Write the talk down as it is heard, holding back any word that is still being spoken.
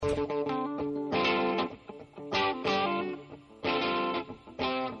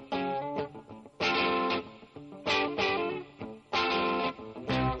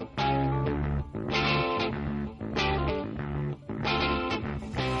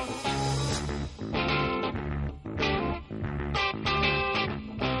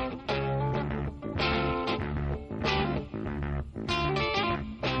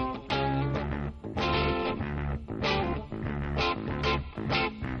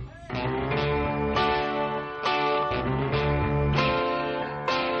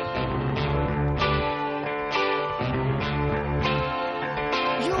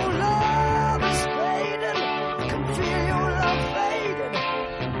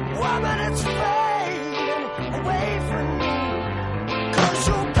warm and it's fading away from me. 'Cause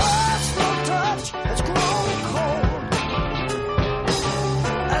your personal touch has grown cold,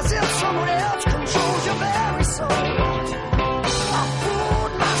 as if someone else controls your very soul. I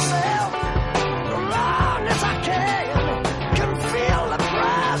fooled myself as long as I can feel the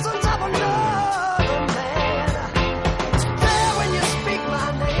presence of another man. It's there when you speak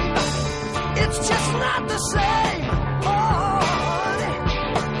my name, it's just not the same. Oh, honey,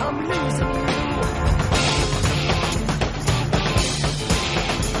 I'm losing you.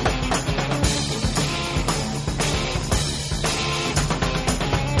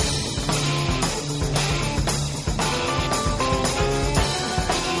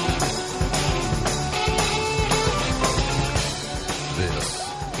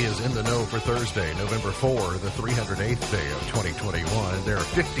 Is In the Know for Thursday, November 4, the 308th day of 2021. There are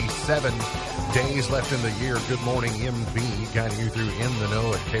 57 days left in the year. Good morning, MB, guiding you through In the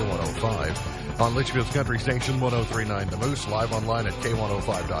Know at K105. On Litchfield's Country Station, 1039 The Moose, live online at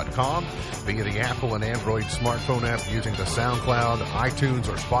K105.com, via the Apple and Android smartphone app using the SoundCloud, iTunes,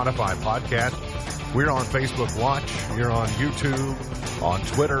 or Spotify podcast. We're on Facebook Watch. You're on YouTube, on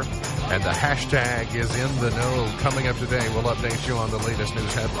Twitter, and the hashtag is In the Know. Coming up today, we'll update you on the latest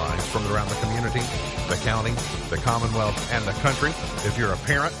news headlines from around the community, the county, the Commonwealth, and the country. If you're a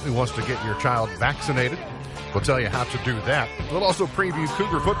parent who wants to get your child vaccinated, we'll tell you how to do that. We'll also preview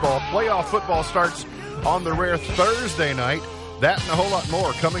Cougar football. Playoff football starts on the rare Thursday night. That and a whole lot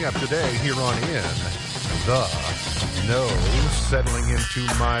more coming up today here on In the Know. Settling into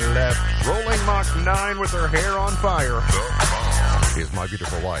my left, rolling Mach 9 with her hair on fire, is my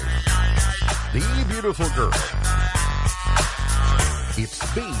beautiful wife, the beautiful girl. It's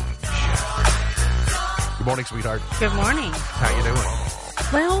Beach. Good morning, sweetheart. Good morning. How you doing?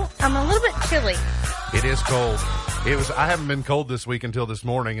 Well, I'm a little bit chilly. It is cold. I haven't been cold this week until this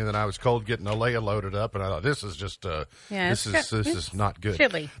morning, and then I was cold getting Alea loaded up, and I thought, this is just, this is not good.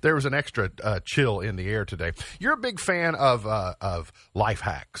 Chilly. There was an extra chill in the air today. You're a big fan of life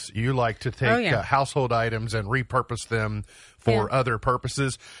hacks. You like to take household items and repurpose them for other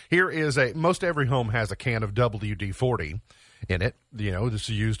purposes. Here is most every home has a can of WD-40 in it. You know, this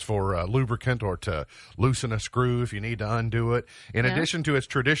is used for lubricant or to loosen a screw if you need to undo it. In addition to its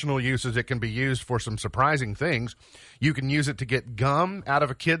traditional uses, it can be used for some surprising things. You can use it to get gum out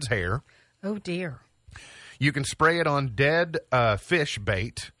of a kid's hair. Oh, dear. You can spray it on dead fish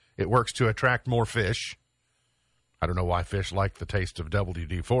bait. It works to attract more fish. I don't know why fish like the taste of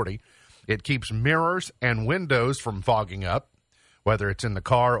WD-40. It keeps mirrors and windows from fogging up, whether it's in the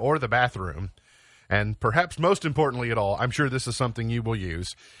car or the bathroom. And perhaps most importantly at all, I'm sure this is something you will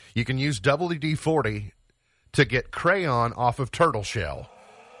use. You can use WD-40 to get crayon off of turtle shell.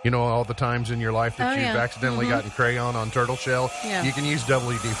 You know, all the times in your life that you've accidentally gotten crayon on turtle shell? Yeah. You can use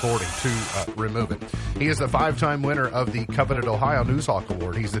WD-40 to remove it. He is a 5-time winner of the coveted Ohio Newshawk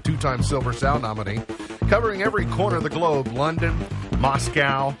Award. He's the 2-time Silver Sound nominee, covering every corner of the globe: London,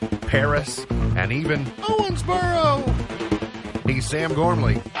 Moscow, Paris, and even Owensboro. He's Sam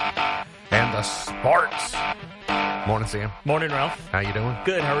Gormley. And the Sparks. Morning, Sam. Morning, Ralph. How you doing?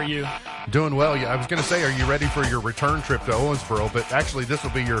 Good. How are you? Doing well. I was going to say, are you ready for your return trip to Owensboro? But actually, this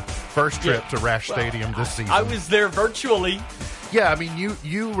will be your first trip to Rash Stadium this season. I was there virtually. Yeah, I mean,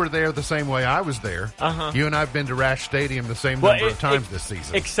 you were there the same way I was there. Uh-huh. You and I have been to Rash Stadium the same number of times this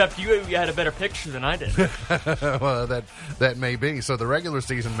season. Except you had a better picture than I did. Well, that may be. So the regular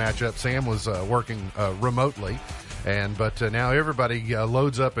season matchup, Sam was working remotely. But now everybody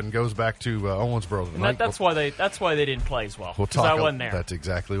loads up and goes back to Owensboro tonight. That's why they didn't play as well. Because I wasn't there. That's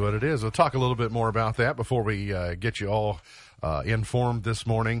exactly what it is. We'll talk a little bit more about that before we get you all informed this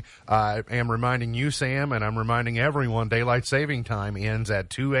morning. I am reminding you, Sam, and I'm reminding everyone, daylight saving time ends at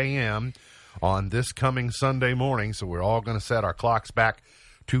 2 a.m. on this coming Sunday morning, so we're all going to set our clocks back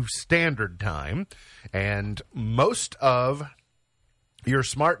to standard time. And most of your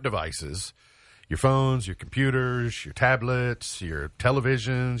smart devices, your phones, your computers, your tablets, your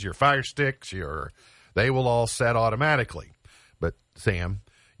televisions, your Fire Sticks, they will all set automatically. But, Sam,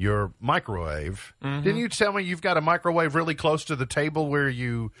 your microwave, didn't you tell me you've got a microwave really close to the table where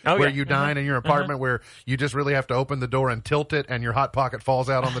you dine in your apartment, where you just really have to open the door and tilt it and your Hot Pocket falls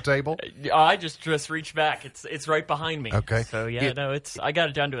out on the table? I just reach back. It's right behind me. Okay. So, I got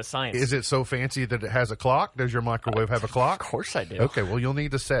it down to a science. Is it so fancy that it has a clock? Does your microwave have a clock? Of course I do. Okay, well, you'll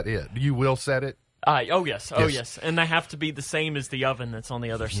need to set it. You will set it? Yes. And they have to be the same as the oven that's on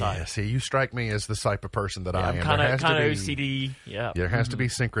the other side. Yeah, see, you strike me as the type of person that I am. Kind of OCD. Yeah. There has to be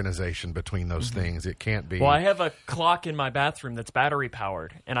synchronization between those things. It can't be. Well, I have a clock in my bathroom that's battery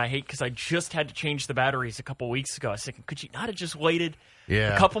powered, and I hate because I just had to change the batteries a couple weeks ago. I was thinking, could you not have just waited?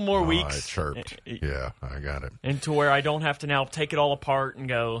 Yeah. A couple more Oh, weeks. it chirped. Yeah, I got it. And to where I don't have to now take it all apart and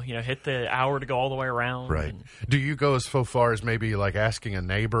go, hit the hour to go all the way around. Right. And Do you go as far as maybe like asking a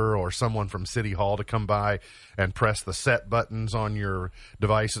neighbor or someone from City Hall to come by and press the set buttons on your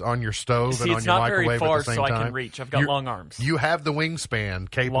devices, on your stove See, and on it's your not very microwave far, at the same so I time? can reach. I've got long arms. You have the wingspan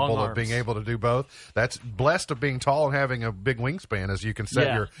capable Long of being arms. able to do both. That's blessed of being tall and having a big wingspan, as you can set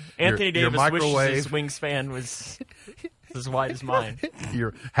Yeah. your Anthony your Davis microwave. wishes his wingspan was as wide as mine.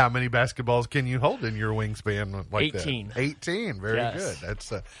 How many basketballs can you hold in your wingspan like 18. that? 18. Very Yes. good.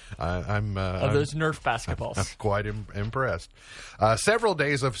 That's I'm Of those Nerf basketballs. I'm quite impressed. Several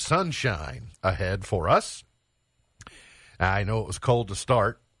days of sunshine ahead for us. I know it was cold to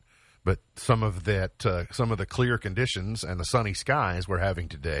start, but some of the clear conditions and the sunny skies we're having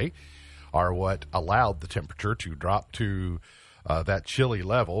today are what allowed the temperature to drop to that chilly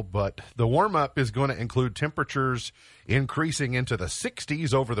level. But the warm-up is going to include temperatures increasing into the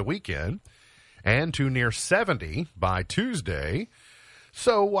 60s over the weekend and to near 70 by Tuesday.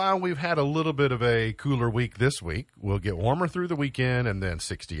 So while we've had a little bit of a cooler week this week, we'll get warmer through the weekend and then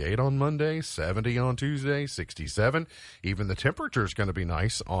 68 on Monday, 70 on Tuesday, 67. Even the temperature is going to be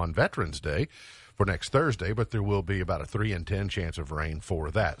nice on Veterans Day for next Thursday, but there will be about a 3 in 10 chance of rain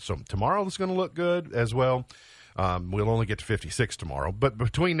for that. So tomorrow is going to look good as well. We'll only get to 56 tomorrow, but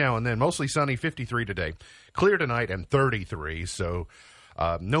between now and then, mostly sunny, 53 today, clear tonight, and 33. So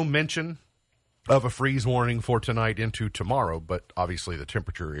no mention of a freeze warning for tonight into tomorrow, but obviously the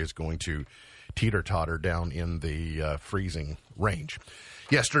temperature is going to teeter-totter down in the freezing range.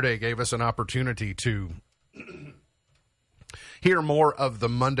 Yesterday gave us an opportunity to hear more of the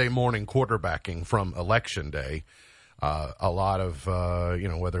Monday morning quarterbacking from Election Day. A lot of,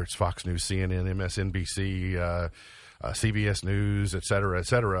 whether it's Fox News, CNN, MSNBC, CBS News, et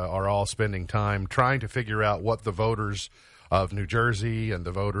cetera, are all spending time trying to figure out what the voters of New Jersey and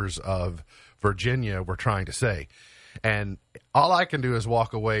the voters of Virginia were trying to say. And all I can do is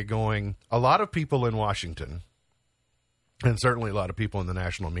walk away going, a lot of people in Washington, and certainly a lot of people in the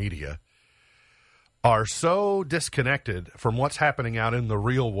national media, are so disconnected from what's happening out in the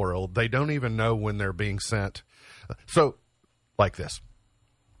real world, they don't even know when they're being sent. So, like this.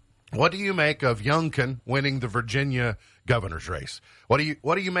 What do you make of Youngkin winning the Virginia governor's race? What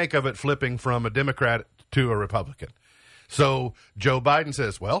do you make of it flipping from a Democrat to a Republican? So Joe Biden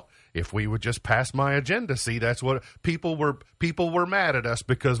says, well, if we would just pass my agenda, see, that's what people were mad at us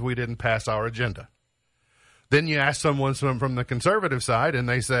because we didn't pass our agenda. Then you ask someone from the conservative side and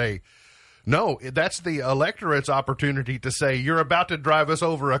they say, no, that's the electorate's opportunity to say, you're about to drive us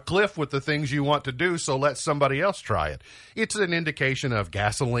over a cliff with the things you want to do, so let somebody else try it. It's an indication of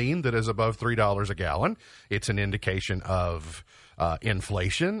gasoline that is above $3 a gallon. It's an indication of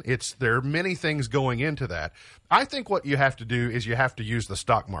inflation. There are many things going into that. I think what you have to do is you have to use the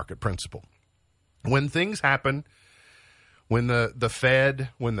stock market principle. When things happen, when the Fed,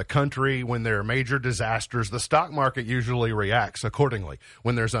 when the country, when there are major disasters, the stock market usually reacts accordingly.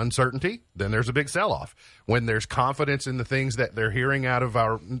 When there's uncertainty, then there's a big sell-off. When there's confidence in the things that they're hearing out of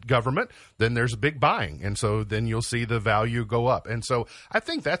our government, then there's a big buying. And so then you'll see the value go up. And so I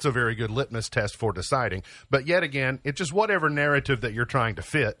think that's a very good litmus test for deciding. But yet again, it's just whatever narrative that you're trying to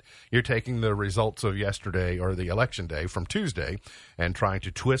fit, you're taking the results of yesterday or the election day from Tuesday and trying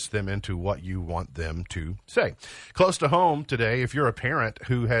to twist them into what you want them to say. Close to home today, if you're a parent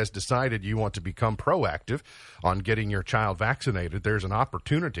who has decided you want to become proactive on getting your child vaccinated, there's an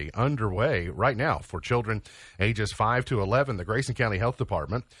opportunity underway right now for children ages 5 to 11. The Grayson County Health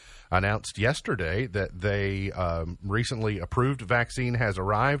Department announced yesterday that they recently approved vaccine has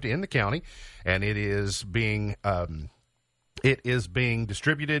arrived in the county, and it is being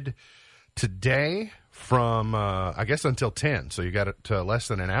distributed today from, I guess, until 10. So you got it to less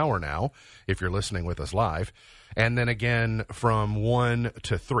than an hour now if you're listening with us live. And then again from 1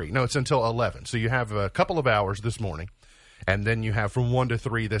 to 3. No, it's until 11. So you have a couple of hours this morning. And then you have from 1 to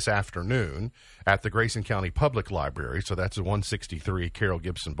 3 this afternoon at the Grayson County Public Library. So that's 163 Carroll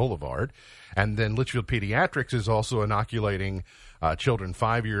Gibson Boulevard. And then Litchfield Pediatrics is also inoculating children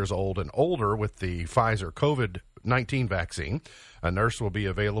 5 years old and older with the Pfizer COVID-19 vaccine. A nurse will be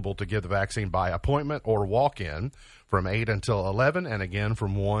available to give the vaccine by appointment or walk-in from 8 until 11, and again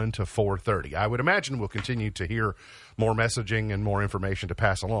from 1 to 4:30. I would imagine we'll continue to hear more messaging and more information to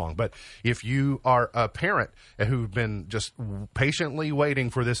pass along. But if you are a parent who've been just patiently waiting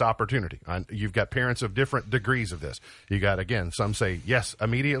for this opportunity, you've got parents of different degrees of this. You got, again, some say yes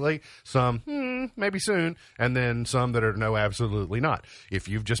immediately, some maybe soon, and then some that are no, absolutely not. If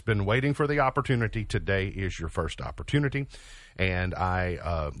you've just been waiting for the opportunity, today is your first opportunity. And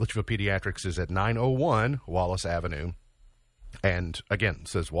Litchfield Pediatrics is at 901 Wallace Avenue And again, it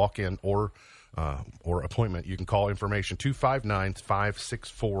says walk-in or appointment. You can call information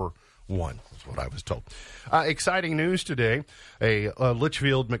 259-5641 is what I was told. Exciting news today. A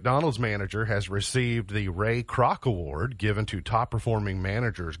Litchfield McDonald's manager has received the Ray Kroc Award given to top-performing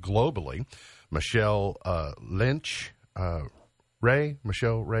managers globally. Michelle Lynch,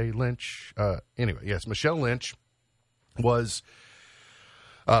 Michelle Lynch. Michelle Lynch was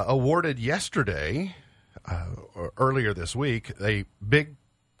awarded yesterday, earlier this week, a big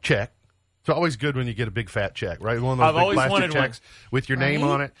check. It's always good when you get a big fat check, right? One of those I've big always plastic wanted one. checks with your name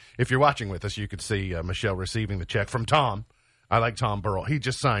on it. If you're watching with us, you could see Michelle receiving the check from Tom. I like Tom Burrell. He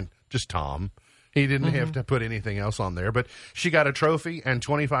just signed just Tom. He didn't have to put anything else on there, but she got a trophy and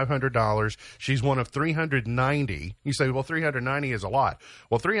 $2,500. She's one of 390. You say, well, 390 is a lot.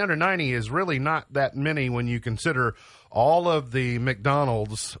 Well, 390 is really not that many when you consider all of the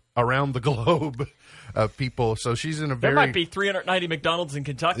McDonald's around the globe of people. So she's in a There might be 390 McDonald's in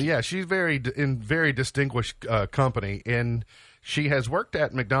Kentucky. yeah, she's in very distinguished company, and she has worked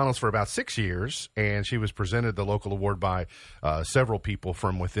at McDonald's for about 6 years, and she was presented the local award by several people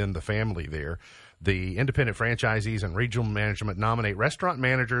from within the family there. The independent franchisees and regional management nominate restaurant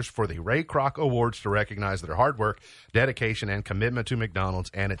managers for the Ray Kroc Awards to recognize their hard work, dedication, and commitment to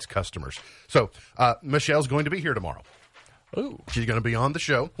McDonald's and its customers. So Michelle's going to be here tomorrow. Ooh. She's going to be on the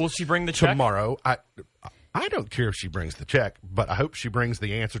show. Will she bring the check? Tomorrow. I don't care if she brings the check, but I hope she brings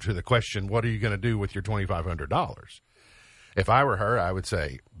the answer to the question, what are you going to do with your $2,500? If I were her, I would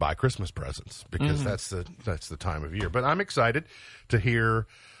say buy Christmas presents, because that's the time of year. But I'm excited to hear.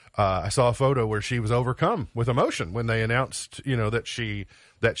 I saw a photo where she was overcome with emotion when they announced, that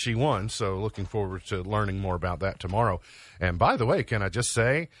she won. So looking forward to learning more about that tomorrow. And by the way, can I just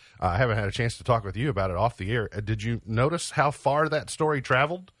say, I haven't had a chance to talk with you about it off the air. Did you notice how far that story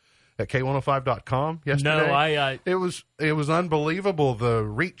traveled at K105.com yesterday? No, It was unbelievable, the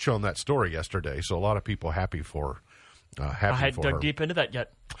reach on that story yesterday. So a lot of people happy for I hadn't for dug her. deep into that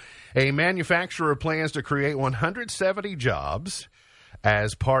yet. A manufacturer plans to create 170 jobs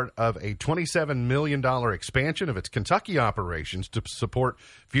as part of a $27 million expansion of its Kentucky operations to support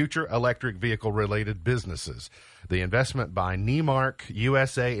future electric vehicle-related businesses. The investment by Nemark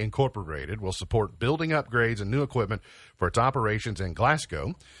USA Incorporated will support building upgrades and new equipment for its operations in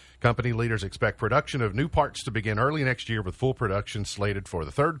Glasgow. Company leaders expect production of new parts to begin early next year, with full production slated for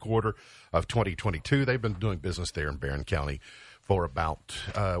the third quarter of 2022. They've been doing business there in Barron County for about,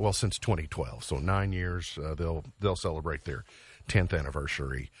 since 2012. So 9 years. They'll celebrate their 10th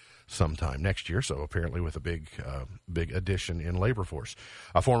anniversary sometime next year, so apparently with a big addition in labor force.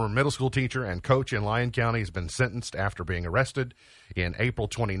 A former middle school teacher and coach in Lyon County has been sentenced after being arrested in April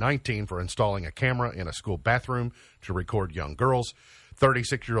 2019 for installing a camera in a school bathroom to record young girls.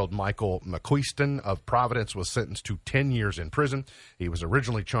 36-year-old Michael McQueeston of Providence was sentenced to 10 years in prison. He was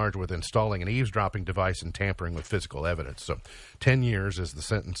originally charged with installing an eavesdropping device and tampering with physical evidence. So 10 years is the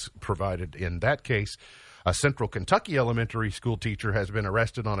sentence provided in that case. A Central Kentucky elementary school teacher has been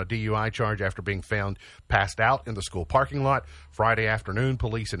arrested on a DUI charge after being found passed out in the school parking lot. Friday afternoon,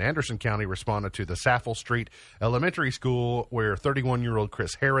 police in Anderson County responded to the Saffel Street Elementary School, where 31-year-old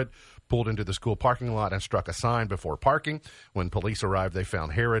Chris Harrod pulled into the school parking lot and struck a sign before parking. When police arrived, they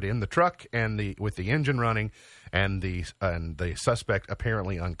found Harrod in the truck and with the engine running, and the suspect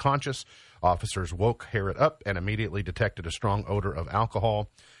apparently unconscious. Officers woke Harrod up and immediately detected a strong odor of alcohol.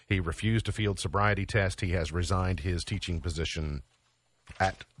 He refused a field sobriety test. He has resigned his teaching position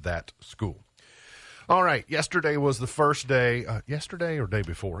at that school. All right, yesterday was the first day, yesterday or day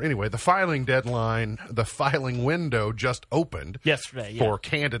before? Anyway, the filing deadline, the filing window just opened Yesterday, for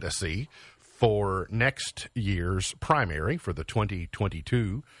candidacy for next year's primary, for the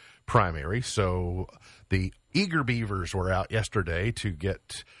 2022 primary. So the Eager Beavers were out yesterday to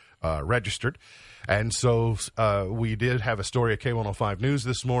get registered. And so we did have a story at K105 News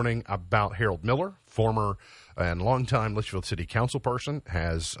this morning about Harold Miller, former and longtime Litchfield City Council person,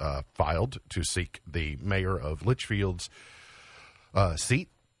 has filed to seek the mayor of Litchfield's seat.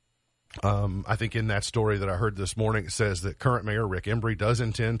 I think in that story that I heard this morning, it says that current mayor Rick Embry does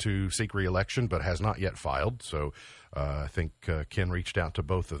intend to seek re-election, but has not yet filed. So I think Ken reached out to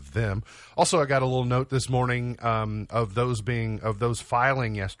both of them. Also, I got a little note this morning of those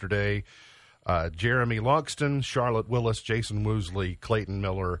filing yesterday. Jeremy Logston, Charlotte Willis, Jason Woosley, Clayton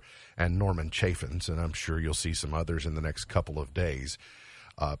Miller, and Norman Chaffins, and I'm sure you'll see some others in the next couple of days.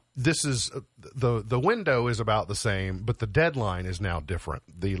 This is the window is about the same, but the deadline is now different.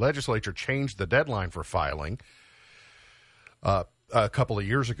 The legislature changed the deadline for filing a couple of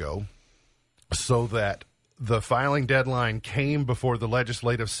years ago so that the filing deadline came before the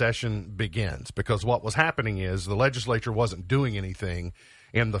legislative session begins, because what was happening is the legislature wasn't doing anything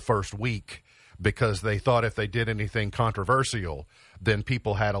in the first week because they thought if they did anything controversial, then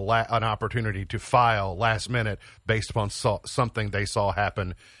people had an opportunity to file last minute based upon something they saw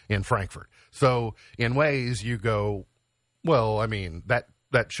happen in Frankfurt. So in ways you go, well, I mean, that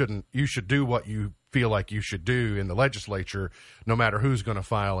shouldn't, you should do what you feel like you should do in the legislature, no matter who's going to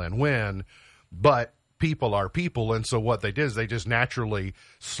file and when. But people are people, and so what they did is they just naturally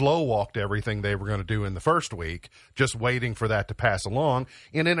slow-walked everything they were going to do in the first week, just waiting for that to pass along.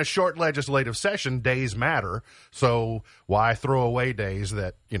 And in a short legislative session, days matter, so why throw away days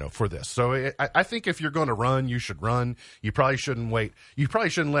that, for this? So I think if you're going to run, you should run. You probably shouldn't wait. You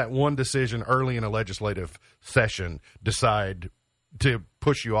probably shouldn't let one decision early in a legislative session decide to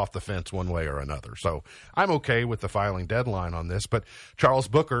push you off the fence one way or another. So I'm okay with the filing deadline on this, but Charles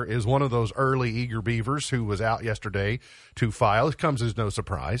Booker is one of those early eager beavers who was out yesterday to file. It comes as no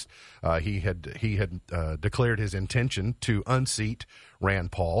surprise. He had declared his intention to unseat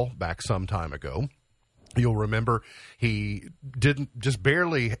Rand Paul back some time ago. You'll remember he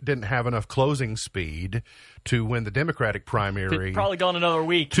barely didn't have enough closing speed to win the Democratic primary. Probably gone another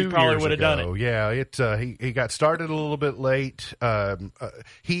week. 2 he probably years would have ago. done it. Yeah, he got started a little bit late.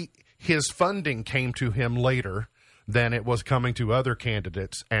 His funding came to him later than it was coming to other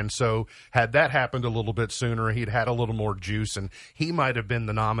candidates, and so had that happened a little bit sooner, he'd had a little more juice, and he might have been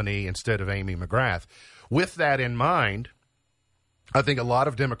the nominee instead of Amy McGrath. With that in mind, I think a lot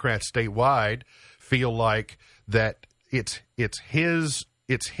of Democrats statewide feel like that it's his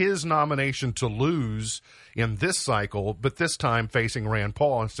nomination to lose in this cycle, but this time facing Rand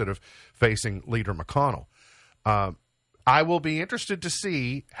Paul instead of facing Leader McConnell. I will be interested to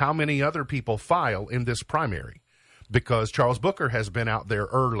see how many other people file in this primary, because Charles Booker has been out there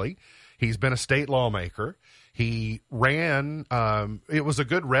early. He's been a state lawmaker. He ran, it was a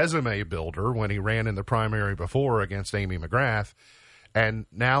good resume builder when he ran in the primary before against Amy McGrath. And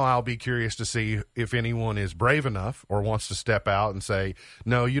now I'll be curious to see if anyone is brave enough or wants to step out and say,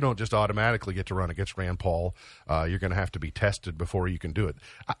 no, you don't just automatically get to run against Rand Paul. You're going to have to be tested before you can do it.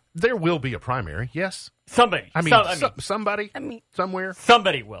 There will be a primary, yes. Somebody. Somebody. Somewhere.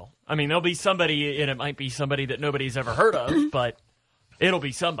 Somebody will. I mean, there'll be somebody, and it might be somebody that nobody's ever heard of, but it'll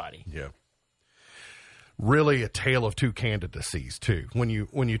be somebody. Yeah. Really a tale of two candidacies, too. When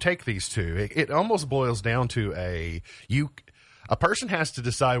you take these two, it almost boils down to a person has to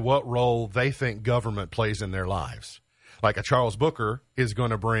decide what role they think government plays in their lives. Like a Charles Booker is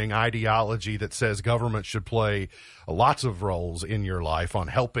going to bring ideology that says government should play lots of roles in your life on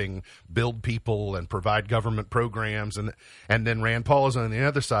helping build people and provide government programs. And then Rand Paul is on the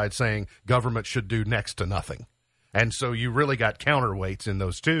other side saying government should do next to nothing. And so you really got counterweights in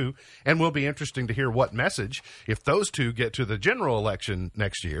those two, and will be interesting to hear what message, if those two get to the general election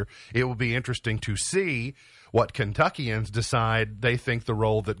next year, it will be interesting to see what Kentuckians decide they think the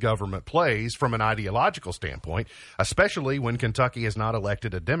role that government plays from an ideological standpoint, especially when Kentucky has not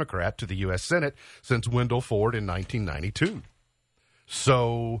elected a Democrat to the U.S. Senate since Wendell Ford in 1992.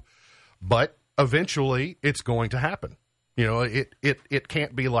 So, but eventually it's going to happen. It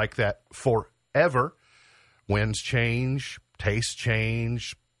can't be like that forever. Winds change, tastes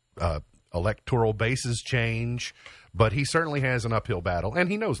change, electoral bases change, but he certainly has an uphill battle, and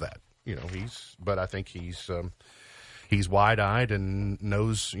he knows that. But I think he's wide-eyed and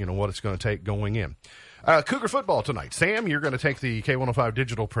knows, what it's going to take going in. Cougar football tonight. Sam, you're going to take the K105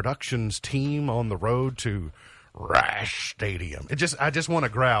 Digital Productions team on the road to Rash Stadium. I just want to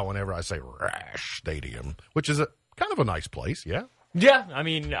growl whenever I say Rash Stadium, which is kind of a nice place, yeah? Yeah, I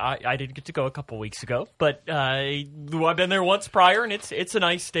mean, I didn't get to go a couple weeks ago, but I've been there once prior, and it's a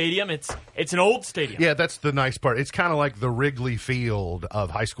nice stadium. It's an old stadium. Yeah, that's the nice part. It's kind of like the Wrigley Field of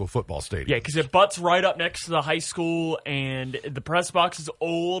high school football stadiums. Yeah, because it butts right up next to the high school, and the press box is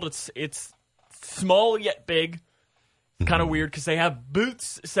old. It's small yet big. It's kind of weird because they have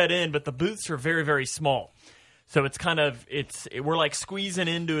booths set in, but the booths are very, very small. So it's we're like squeezing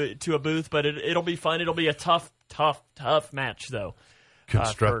into a booth, but it'll be fun. It'll be a tough match, though.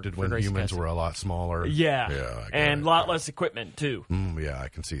 Constructed when humans were a lot smaller. Yeah, and a lot less equipment, too. Yeah, I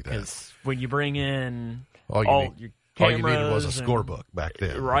can see that. Because when you bring in your all you cameras needed was a scorebook back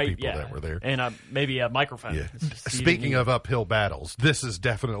then. Right, people that were there. And maybe a microphone. Yeah. Speaking of uphill battles, this is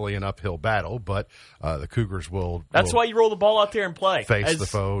definitely an uphill battle, but the Cougars will... That's why you roll the ball out there and play. Face the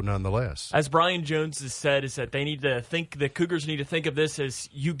foe nonetheless. As Brian Jones has said, is that the Cougars need to think of this as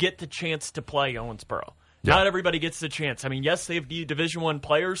you get the chance to play Owensboro. Yeah. Not everybody gets the chance. I mean, yes, they have Division I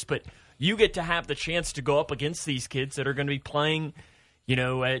players, but you get to have the chance to go up against these kids that are going to be playing,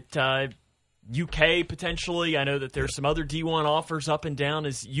 at UK potentially. I know that there's some other D1 offers up and down.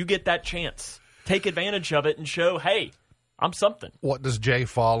 Is you get that chance, take advantage of it, and show, hey, I'm something. What does Jay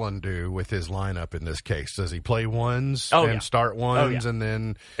Fallen do with his lineup in this case? Does he play ones yeah. start ones and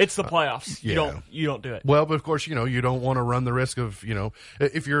then it's the playoffs? yeah. You don't do it. Well, but of course, you don't want to run the risk of,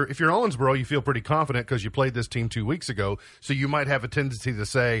 if you're Owensboro, you feel pretty confident because you played this team 2 weeks ago. So you might have a tendency to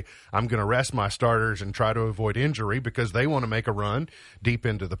say, I'm going to rest my starters and try to avoid injury because they want to make a run deep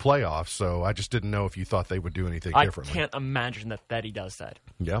into the playoffs. So I just didn't know if you thought they would do anything differently. I can't imagine that he does that.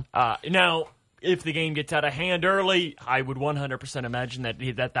 Yeah. Now, if the game gets out of hand early, I would 100% imagine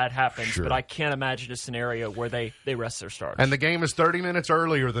that happens. Sure. But I can't imagine a scenario where they rest their starters. And the game is 30 minutes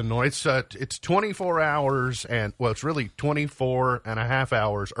earlier than normal. It's 24 hours, and it's really 24 and a half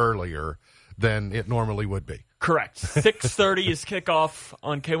hours earlier than it normally would be. Correct. 6:30 is kickoff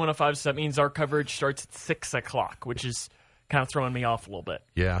on K105, so that means our coverage starts at 6 o'clock, which is kind of throwing me off a little bit.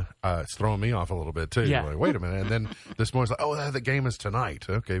 Yeah, it's throwing me off a little bit, too. Yeah. Like, wait a minute. And then this morning's like, the game is tonight.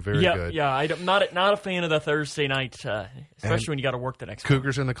 Okay, very good. Yeah, I'm not a fan of the Thursday night, especially when you got to work the next week.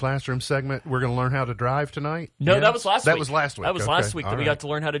 Cougars in the Classroom segment, we're going to learn how to drive tonight? No, Yes? that was last week. That was last week. That was Okay. last week All that we right. got to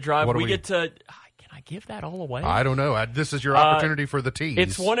learn how to drive. What do We we- get to... Can I give that all away? I don't know. This is your opportunity for the tease.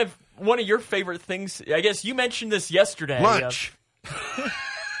 It's one of your favorite things. I guess you mentioned this yesterday. Lunch.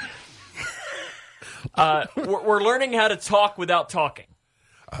 We're learning how to talk without talking.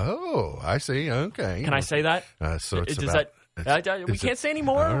 Oh, I see. Okay. Can I say that? So it's Does about... we can't say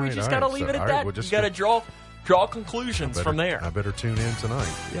anymore. All We right, just all got to right. leave So, it at all that. right, we'll You just got to draw conclusions from there. I better tune in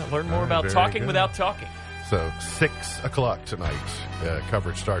tonight. Yeah, learn more All right, about very talking good. without talking. So 6 o'clock tonight,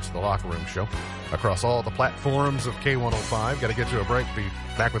 coverage starts the Locker Room Show across all the platforms of K105. Got to get to a break. Be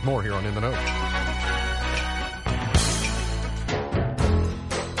back with more here on In the Know.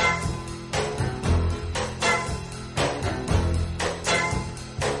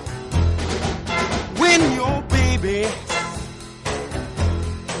 When your baby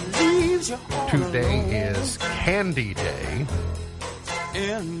leaves your home Today is Candy Day.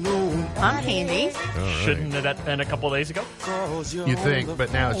 and no I'm handy. All right. Shouldn't that been a couple of days ago? cause you're You on think, the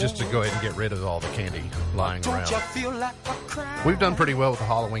but now it's just to phone. go ahead and get rid of all the candy lying Don't you around. feel like a crime? We've done pretty well with the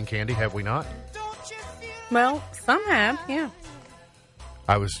Halloween candy, have we not? Don't you feel Well, some have, yeah.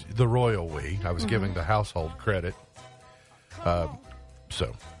 I was the royal we. I was giving the household credit.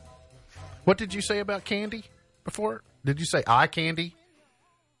 So, what did you say about candy before? Did you say eye candy?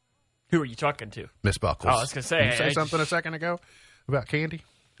 Who are you talking to? Miss Buckles. Oh, I was gonna say, Did you say I- something a second ago about candy?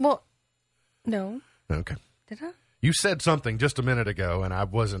 Well, no. Okay. Did I? You said something just a minute ago, and I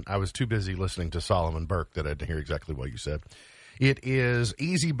was too busy listening to Solomon Burke that I didn't hear exactly what you said. It is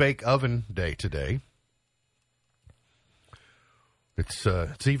Easy Bake Oven Day today.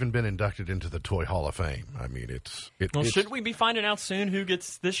 It's even been inducted into the Toy Hall of Fame. I mean, Well, it's, should we be finding out soon who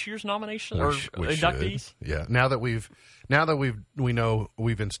gets this year's nomination or we inductees? should. Yeah. Now that we know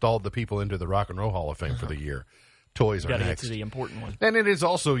we've installed the people into the Rock and Roll Hall of Fame for the year. Toys are Got to get next. to the important one. And it is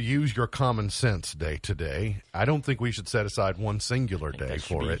also Use Your Common Sense Day today. I don't think we should set aside one singular day That should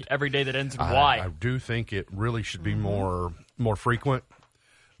for be it. every day that ends in I Y. do think it really should be more frequent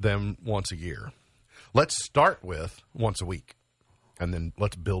than once a year. Let's start with once a week, and then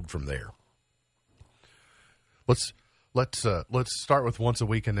let's build from there. Let's start with once a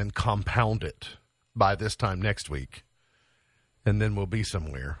week, and then compound it by this time next week, and then we'll be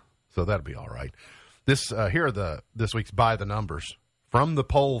somewhere. So that'll be all right. Here are this week's by the numbers from the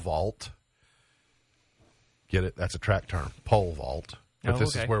pole vault. Get it? That's a track term, pole vault. But this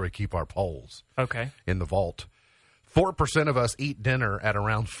is okay. where we keep our poles Okay. in the vault. 4% of us eat dinner at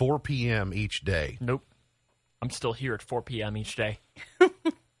around 4 p.m. each day. Nope. I'm still here at 4 p.m. each day.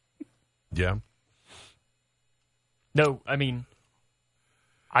 Yeah. No, I mean,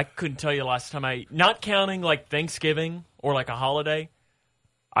 I couldn't tell you last time not counting like Thanksgiving or like a holiday,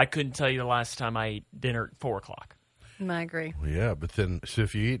 I couldn't tell you the last time I ate dinner at 4 o'clock. I agree. Yeah, but then so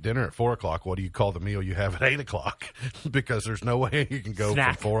if you eat dinner at 4 o'clock, what do you call the meal you have at 8 o'clock? Because there's no way you can go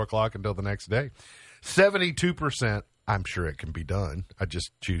Snack. from 4 o'clock until the next day. 72%, I'm sure it can be done. I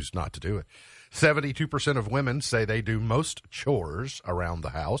just choose not to do it. 72% of women say they do most chores around the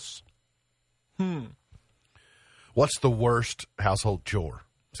house. What's the worst household chore,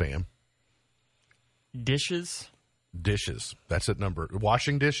 Sam? Dishes. Dishes. That's at number.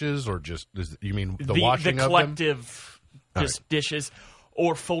 Washing dishes, or just you mean the washing the of them? collective All just dishes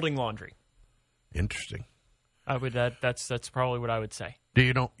or folding laundry. Interesting. I would that's probably what I would say.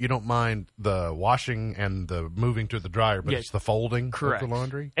 You don't mind the washing and the moving to the dryer, but Yeah, it's the folding correct. of the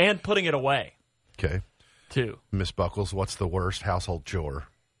laundry. And putting it away Okay, too. Miss Buckles, what's the worst household chore?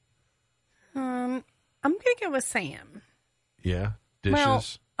 I'm going to go with Sam. Yeah, dishes. Well,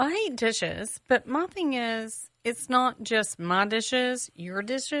 I hate dishes, but my thing is, it's not just my dishes, your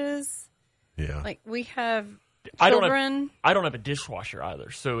dishes. yeah. Like, we have I children. don't have a dishwasher either,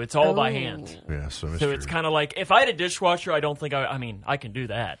 so it's all by hand. yeah, so So it's kind of like, if I had a dishwasher, I don't think I mean, I can do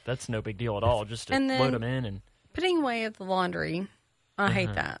that. That's no big deal at all, just to And then- load them in. And Putting away the laundry, I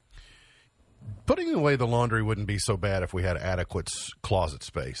hate that. Putting away the laundry wouldn't be so bad if we had adequate closet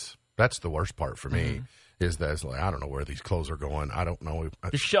space. That's the worst part for me. Is that it's like, I don't know where these clothes are going. I don't know.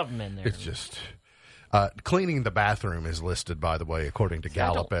 just shove them in there. It's just cleaning the bathroom is listed, by the way, according to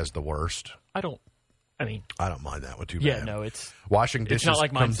Gallup, as the worst. I mean, I don't mind that one too yeah, bad. no, it's Washing dishes not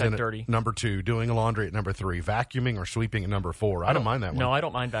like mine's comes that in at dirty. number 2. Doing laundry at number 3. Vacuuming or sweeping at number 4. I don't mind that one. No, I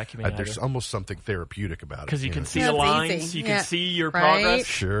don't mind vacuuming There's either. almost something therapeutic about it. Because you can know? see Yeah, the it's lines, easy. you Yeah. can see your Right. progress.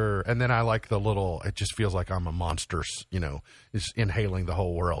 Sure. And then I like the little, it just feels like I'm a monster, is inhaling the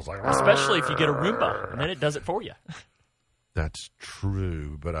whole world. It's like, Especially if you get a Roomba, and then it does it for you. that's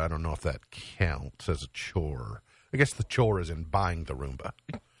true, but I don't know if that counts as a chore. I guess the chore is in buying the Roomba.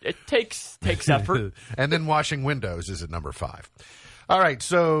 It takes effort. And then washing windows is at number 5. All right,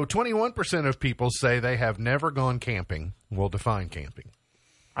 so 21% of people say they have never gone camping. We'll define camping.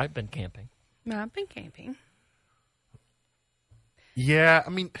 I've been camping. No, I've been camping. Yeah, I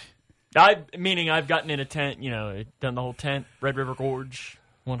mean, Meaning I've gotten in a tent, done the whole tent, Red River Gorge,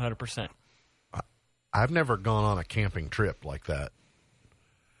 100%. I've never gone on a camping trip like that.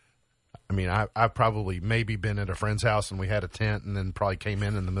 I mean, I've probably maybe been at a friend's house and we had a tent and then probably came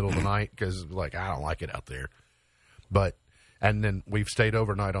in the middle of the night because, like, I don't like it out there. And then we've stayed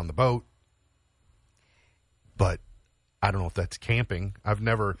overnight on the boat. But I don't know if that's camping. I've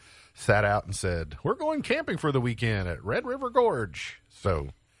never sat out and said, we're going camping for the weekend at Red River Gorge. So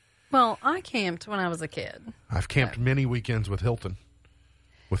Well, I camped when I was a kid. I've camped many weekends with Hilton,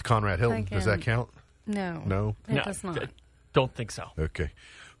 with Conrad Hilton. Does that count? No. No? It No, does not. Don't think so. Okay.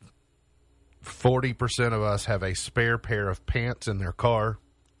 40% of us have a spare pair of pants in their car.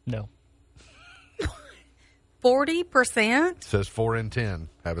 No. 40%? It says 4 in 10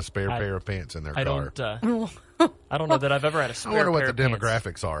 have a spare I- pair of pants in their I car. don't. I don't know that I've ever had a I spare wonder what pair the of pants.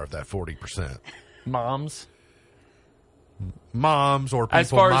 demographics are of that 40%. Moms. Moms or As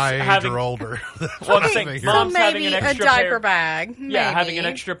people far as my age having- or older. Well, I'm saying Maybe. moms having Maybe an a extra diaper pair. bag. Yeah, having an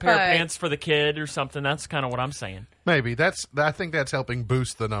maybe, extra pair of but- pants for the kid or something. That's kind of what I'm saying. Maybe. I think that's helping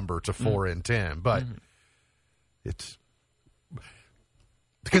boost the number to 4 in 10. But it's...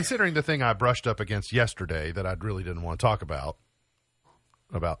 Considering the thing I brushed up against yesterday that I really didn't want to talk about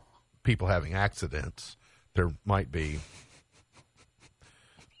people having accidents, there might be...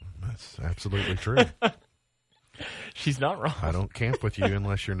 That's absolutely true. She's not wrong. I don't camp with you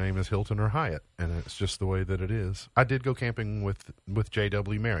unless your name is Hilton or Hyatt, and it's just the way that it is. I did go camping with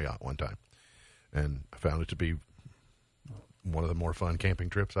J.W. Marriott one time, and I found it to be one of the more fun camping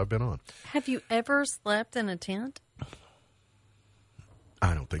trips I've been on. Have you ever slept in a tent?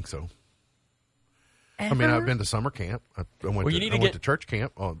 I don't think so. Ever? I mean, I've been to summer camp. I went to church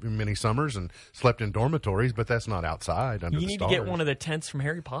camp many summers and slept in dormitories, but that's not outside under You the need stars. to get one of the tents from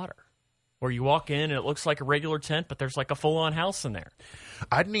Harry Potter, where you walk in and it looks like a regular tent, but there's like a full-on house in there.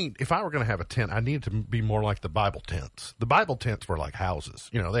 If I were going to have a tent, I need it to be more like the Bible tents. The Bible tents were like houses.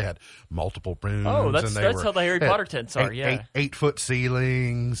 They had multiple rooms. Oh, that's how the Harry had Potter tents are, yeah. 8-foot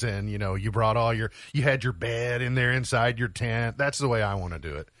ceilings, and you brought you had your bed in there inside your tent. That's the way I want to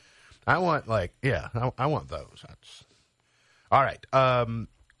do it. I want I want those. All right.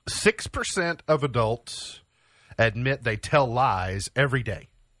 6% of adults admit they tell lies every day.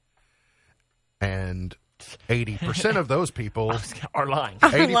 And 80% of those people Are lying.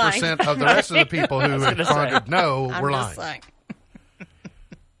 80% of the rest of the people who responded no I'm were just lying.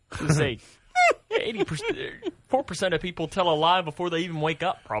 saying. Say 80%, 4% of people tell a lie before they even wake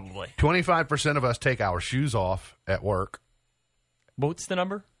up. Probably. 25% of us take our shoes off at work. What's the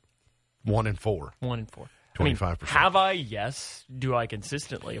number? 1 in 4. 1 in 4. 25%. Have I? Yes. Do I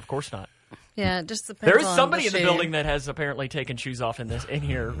consistently? Of course not. Yeah, it just depends There is on somebody in the shoe. building that has apparently taken shoes off in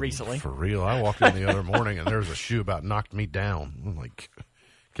here recently. For real. I walked in the other morning and there was a shoe about knocked me down. I'm like,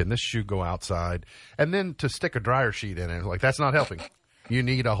 can this shoe go outside? And then to stick a dryer sheet in it, like, that's not helping. You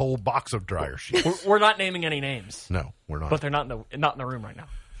need a whole box of dryer sheets. We're not naming any names, No, we're not. but they're not in the room right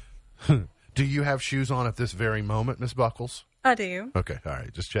now. Do you have shoes on at this very moment, Miss Buckles? I do. Okay, all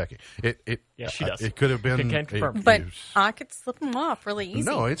right, just checking. Yeah, she does. It could have been. Can confirm. But I could slip them off really easy.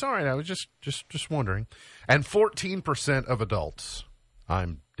 No, it's all right. I was just wondering. And 14% of adults,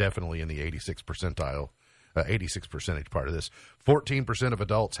 I'm definitely in the 86 percentile, 86 percentage part of this. 14% of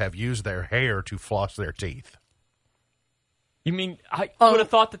adults have used their hair to floss their teeth. You mean I would have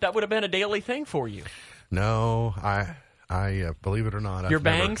thought that would have been a daily thing for you? No, I believe it or not, Your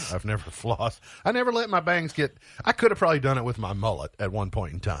bangs? I've never flossed. I never let my bangs get. I could have probably done it with my mullet at one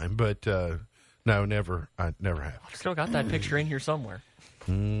point in time, but no, never. I never have. Still got that picture in here somewhere.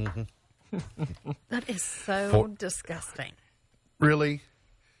 That is so disgusting. Really?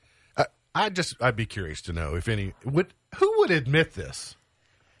 I'd be curious to know if any who would admit this.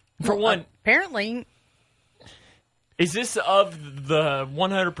 For one, Apparently, is this of the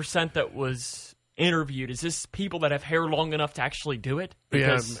 100% that was interviewed? Is this people that have hair long enough to actually do it?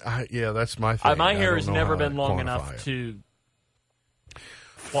 Because Yeah, that's my thing. my hair I has don't know never how been to long quantify enough it. to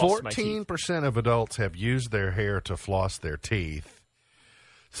floss my teeth. 14% of adults have used their hair to floss their teeth.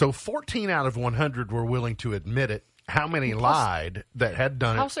 So 14 out of 100 were willing to admit it. How many lied that had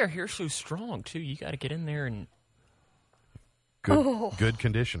done How's it? their hair so strong, too? You got to get in there and... Good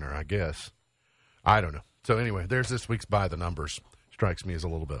conditioner, I guess. I don't know. So anyway, there's this week's By the Numbers. Strikes me as a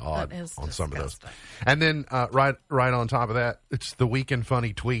little bit odd That is on some of those. disgusting. And then right on top of that, it's the Week in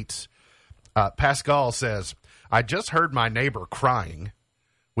Funny Tweets. Pascal says, I just heard my neighbor crying,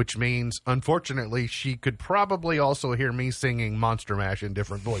 which means, unfortunately, she could probably also hear me singing Monster Mash in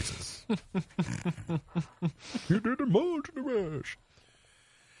different voices. You did a Monster Mash.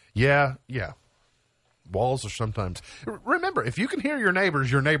 Yeah. Walls are sometimes... Remember, if you can hear your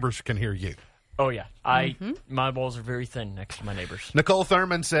neighbors can hear you. Oh, yeah. My walls are very thin next to my neighbors. Nicole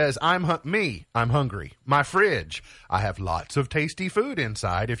Thurman says, I'm hungry. My fridge. I have lots of tasty food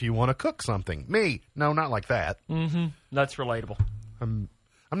inside if you want to cook something. Me. No, not like that. That's relatable. I'm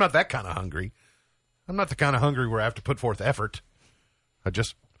not that kind of hungry. I'm not the kind of hungry where I have to put forth effort. I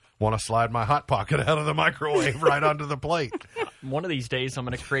just want to slide my Hot Pocket out of the microwave right onto the plate. One of these days, I'm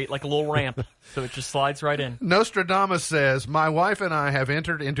going to create like a little ramp so it just slides right in. Nostradamus says, my wife and I have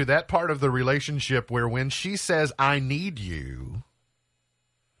entered into that part of the relationship where when she says, I need you,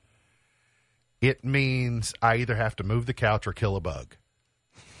 it means I either have to move the couch or kill a bug.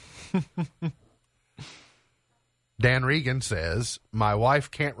 Dan Regan says, my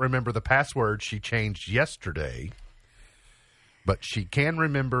wife can't remember the password she changed yesterday, but she can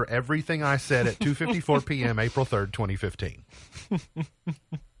remember everything I said at 2:54 p.m. April 3rd, 2015.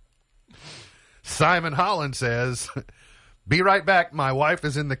 Simon Holland says, be right back. My wife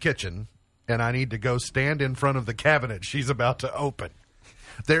is in the kitchen, and I need to go stand in front of the cabinet she's about to open.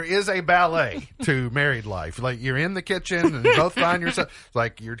 There is a ballet to married life. Like, you're in the kitchen and you both find yourself,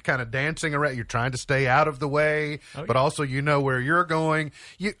 like, you're kind of dancing around. You're trying to stay out of the way, but also you know where you're going.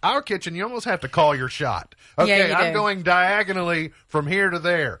 Our kitchen, you almost have to call your shot. Okay, you I'm do. going diagonally from here to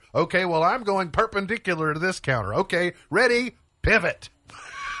there. Okay, well, I'm going perpendicular to this counter. Okay, ready, pivot.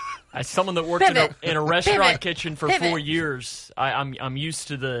 As someone that worked in a restaurant Pivot. kitchen for Pivot. 4 years, I'm used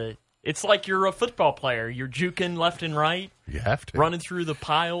to the... It's like you're a football player. You're juking left and right, You have to. running through the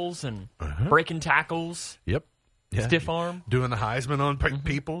piles and breaking tackles, Yep. Yeah. stiff arm. Doing the Heisman on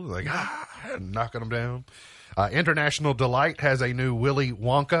people, like, knocking them down. International Delight has a new Willy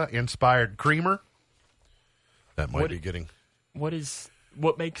Wonka-inspired creamer. That might be getting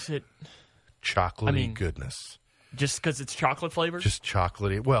What makes it chocolatey goodness. just because it's chocolate flavored? Just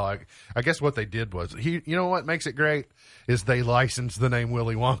chocolatey. Well, I guess what they did was, you know what makes it great? Is they licensed the name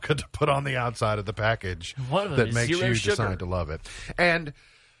Willy Wonka to put on the outside of the package. One of them that is makes zero you sugar. decide to love it. And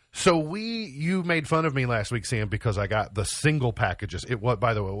so you made fun of me last week, Sam, because I got the single packages.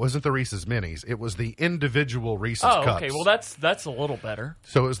 By the way, it wasn't the Reese's Minis. It was the individual Reese's Oh, Cups. okay. Well, that's a little better.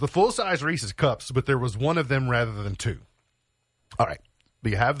 So it was the full-size Reese's Cups, but there was one of them rather than two. All right.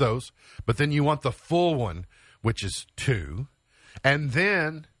 But you have those, but then you want the full one, which is two. And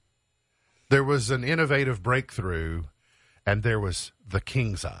then there was an innovative breakthrough, and there was the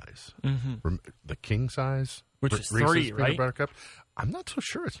king size. Mm-hmm. The king size? Which is Reese's 3, peanut right? butter cup? I'm not so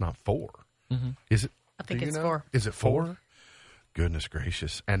sure it's not 4. Mm-hmm. Is it? I think do you it's know? 4. Is it 4? Goodness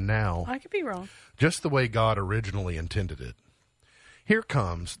gracious. And now, I could be wrong. just the way God originally intended it, here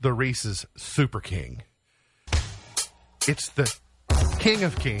comes the Reese's Super King. It's the King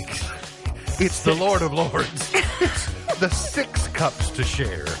of Kings. It's the Lord of Lords. It's the 6 cups to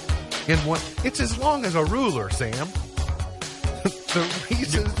share in one. It's as long as a ruler, Sam. The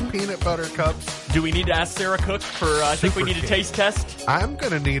Reese's peanut butter cups. Do we need to ask Sarah Cook for, I think we Super need a King. taste test? I'm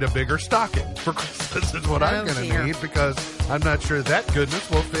going to need a bigger stocking for Christmas is what I'm Oh, going dear. to need, because I'm not sure that goodness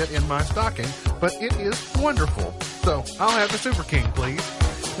will fit in my stocking, but it is wonderful. So I'll have the Super King, please.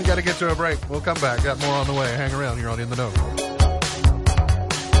 We got to get to a break. We'll come back. Got more on the way. Hang around here on In the Know.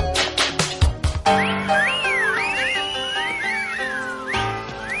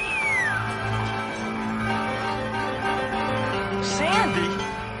 Sandy?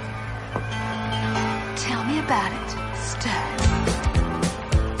 Tell me about it,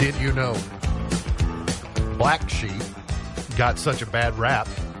 Stud. Did you know Black Sheep got such a bad rap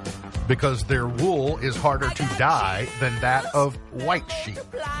because their wool is harder to dye than that of white sheep.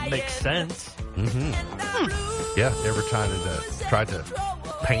 Makes sense. Yeah, ever tried to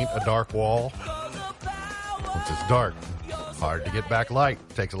paint a dark wall? Once it's dark, hard to get back light.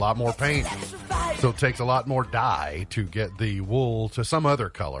 Takes a lot more paint, so it takes a lot more dye to get the wool to some other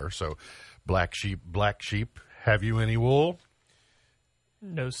color. So, black sheep, have you any wool?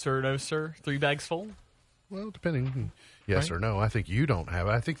 No, sir. No, sir. 3 bags full? Well, depending. Yes Right. or no. I think you don't have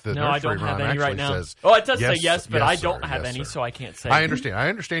it. I think the No, I nursery don't have rhyme any right actually now. says Oh, it does say yes, but I sir, don't have yes, any, sir. so I can't say. I understand. I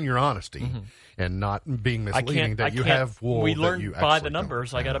understand your honesty and not being misleading that you have wool We that learned you by actually the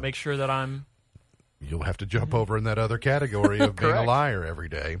numbers. don't I got to have. make sure that I'm. You'll have to jump over in that other category of being a Correct. liar every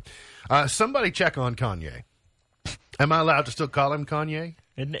day. Somebody check on Kanye. Am I allowed to still call him Kanye?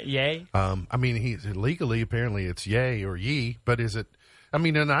 Isn't it yay? I mean, he's legally, apparently it's yay or ye, but is it, I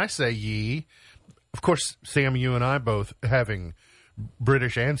mean, and I say ye, of course, Sam, you and I both having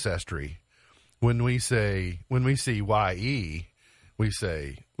British ancestry, when we see ye, we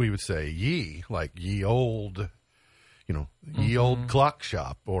would say ye, like ye old, ye old clock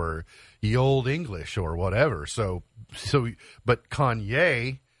shop or ye old English or whatever. So, but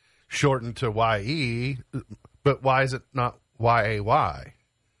Kanye shortened to ye, but why is it not YAY?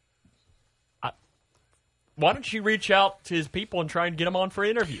 Why don't you reach out to his people and try and get him on for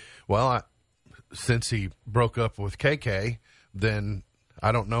an interview? Well, since he broke up with KK, then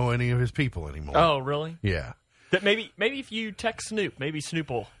I don't know any of his people anymore. Oh, really? Yeah. That maybe if you text Snoop, maybe Snoop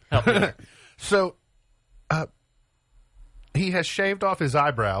will help you. So, he has shaved off his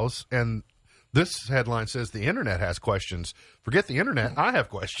eyebrows, and this headline says the internet has questions. Forget the internet, I have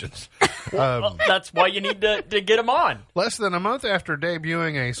questions. Well, that's why you need to get him on. Less than a month after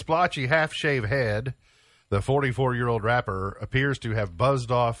debuting a splotchy half-shave head, the 44-year-old rapper appears to have buzzed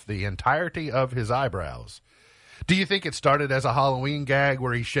off the entirety of his eyebrows. Do you think it started as a Halloween gag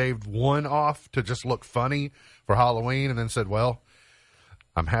where he shaved one off to just look funny for Halloween and then said, well,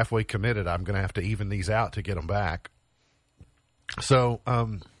 I'm halfway committed. I'm going to have to even these out to get them back. So,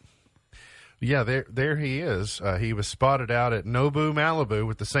 yeah, there he is. He was spotted out at Nobu, Malibu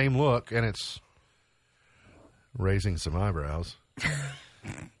with the same look, and it's raising some eyebrows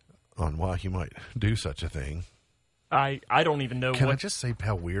on why he might do such a thing. I don't even know Can I what. just say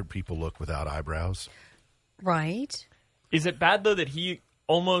how weird people look without eyebrows? Right? Is it bad though that he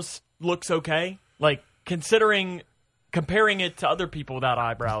almost looks okay? Like comparing it to other people without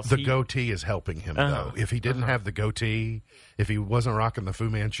eyebrows. The goatee is helping him, though. If he didn't have the goatee, if he wasn't rocking the Fu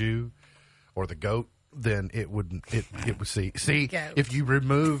Manchu or the goat, then it would see. Goat. If you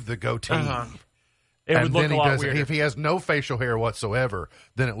remove the goatee, it would look a lot doesn't. weirder. If he has no facial hair whatsoever,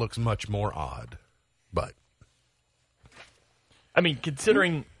 then it looks much more odd. But I mean,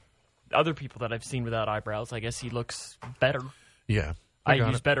 considering other people that I've seen without eyebrows, I guess he looks better. yeah, I got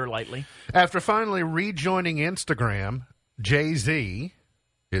use it. better lightly. After finally rejoining Instagram, Jay-Z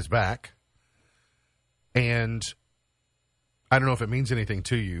is back. And I don't know if it means anything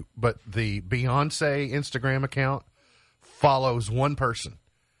to you, but the Beyonce Instagram account follows one person.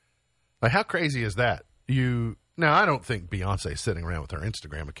 Like, how crazy is that? Now, I don't think Beyonce is sitting around with her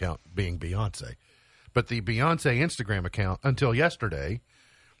Instagram account being Beyonce. But the Beyonce Instagram account, until yesterday,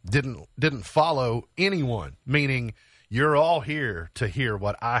 didn't follow anyone, meaning you're all here to hear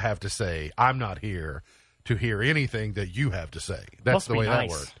what I have to say. I'm not here to hear anything that you have to say. That's Must the be way nice.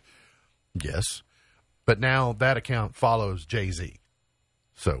 that worked. Yes. But now that account follows Jay-Z.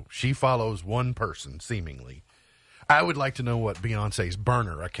 So she follows one person, seemingly. I would like to know what Beyonce's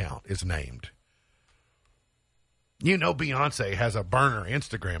burner account is named. You know Beyonce has a burner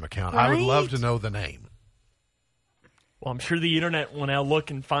Instagram account. I would love to know the name. Well, I'm sure the internet will now look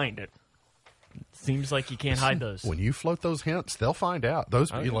and find it. Seems like you can't hide those. When you float those hints, they'll find out.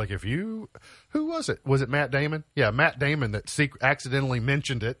 Like if you, who was it? Was it Matt Damon? Yeah, Matt Damon that accidentally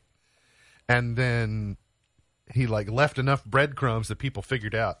mentioned it, and then he left enough breadcrumbs that people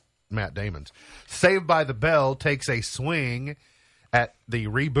figured out Matt Damon's. Saved by the Bell takes a swing at the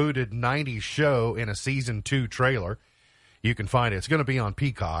rebooted 90s show in a season 2 trailer. You can find it. It's going to be on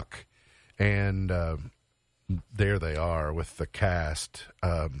Peacock, and there they are with the cast.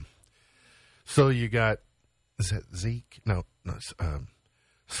 So you got, is that Zeke? No,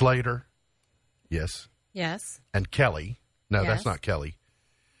 Slater. Yes. Yes. And Kelly. No, that's Yes. not Kelly.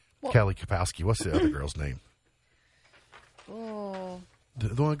 Kelly Kapowski. What's the other girl's name? Oh.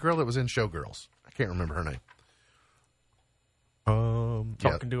 The one girl that was in Showgirls. I can't remember her name.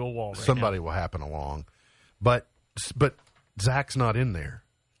 Talking to a wall right somebody will happen along. But Zach's not in there.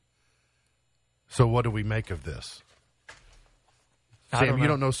 So what do we make of this? I Sam, don't you know.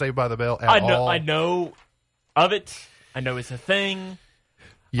 don't know Saved by the Bell at now. all? I know of it. I know it's a thing.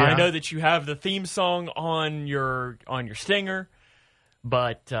 Yeah. I know that you have the theme song on your Stinger,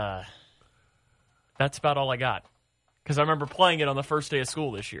 but that's about all I got. Because I remember playing it on the first day of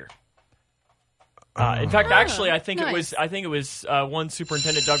school this year. In fact, actually, I think it was one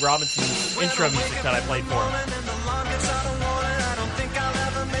Superintendent Doug Robinson's intro music that I played for him.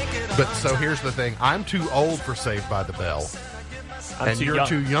 But so here's the thing. I'm too old for Saved by the Bell. And you're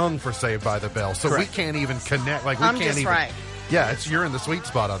too young for Saved by the Bell. So Correct. we can't even connect. Like, we I'm can't just even. right. Yeah, you're in the sweet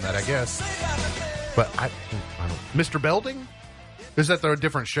spot on that, I guess. But I don't. Mr. Belding? Is that a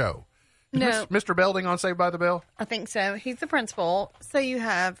different show? No. Mr. Belding on Saved by the Bell? I think so. He's the principal. So you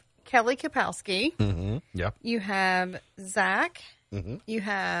have Kelly Kapowski. Mm-hmm. Yeah. You have Zach. Mm-hmm. You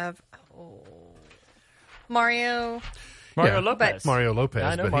have Mario. Mario Yeah. Lopez. Mario Lopez.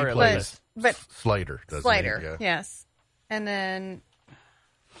 I know but Mario he plays Lopez. But Slater, doesn't Slater, he? Yeah. yes. And then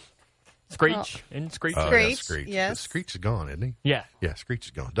Screech. and Screech. Oh, Screech, yeah, Screech. yes. But Screech is gone, isn't he? Yeah. Yeah, Screech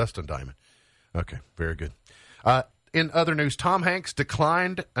is gone. Dustin Diamond. Okay, very good. In other news, Tom Hanks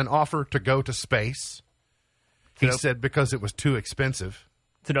declined an offer to go to space. He Nope. said because it was too expensive.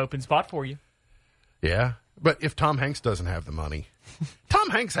 It's an open spot for you. Yeah, but if Tom Hanks doesn't have the money, Tom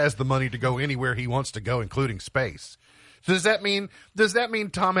Hanks has the money to go anywhere he wants to go, including space. So does that mean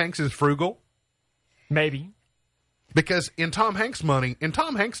Tom Hanks is frugal? Maybe. Because in Tom Hanks' money, in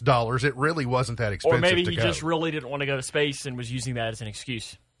Tom Hanks' dollars, it really wasn't that expensive. Or maybe to he go. just really didn't want to go to space and was using that as an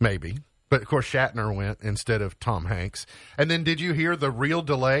excuse. Maybe. But, of course, Shatner went instead of Tom Hanks. And then did you hear the real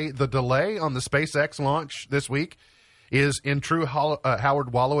delay? The delay on the SpaceX launch this week is in true Howard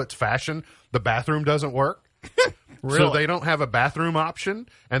Wolowitz fashion. The bathroom doesn't work. Really? So they don't have a bathroom option,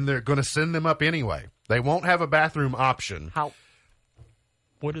 and they're going to send them up anyway. They won't have a bathroom option. How?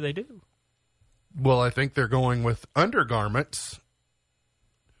 What do they do? Well, I think they're going with undergarments,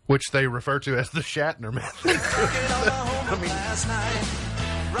 which they refer to as the Shatner method. I mean,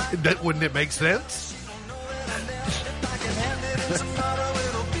 wouldn't it make sense? We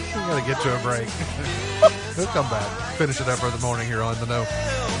got to get to a break. We'll come back. Finish it up for the morning here on The Know.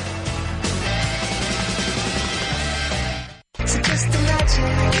 So just imagine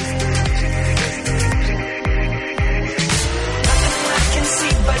nothing I can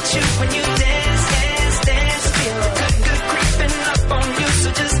see but you when you dance, dance, dance. Feel good creeping up on you. So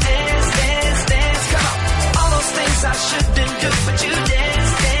just dance, dance, dance. Come on, all those things I shouldn't do, but you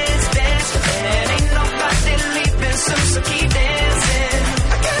dance, dance, dance. And ain't nobody leaving soon, so keep dancing.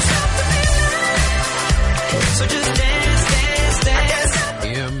 I can't stop the feeling. So just dance, dance, dance.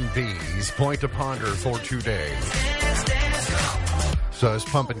 MB's Point to Ponder for today. So I was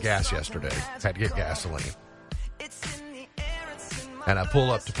pumping gas yesterday. Had to get gasoline. And I pull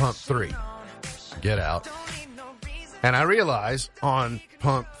up to pump 3. Get out. And I realize on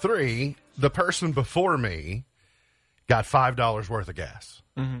pump 3, the person before me got $5 worth of gas.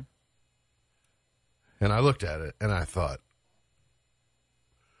 Mm-hmm. And I looked at it and I thought,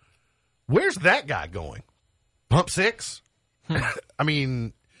 where's that guy going? Pump 6? I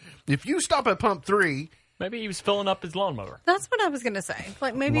mean, if you stop at pump 3, Maybe he was filling up his lawnmower. that's what I was going to say.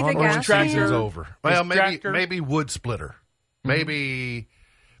 Like maybe the lawnmower gas tractor. season's man. over. Well, tractor. maybe wood splitter. Maybe,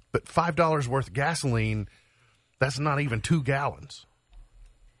 but $5 worth of gasoline, that's not even 2 gallons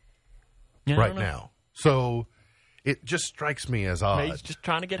Yeah, I right don't know. now. So it just strikes me as odd. Maybe he's just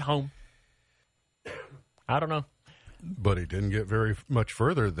trying to get home. I don't know. But he didn't get very much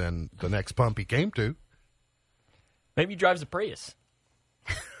further than the next pump he came to. Maybe he drives a Prius.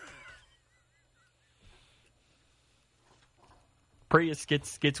 Prius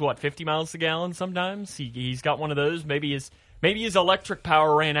gets what, 50 miles a gallon sometimes? He's got one of those. Maybe his electric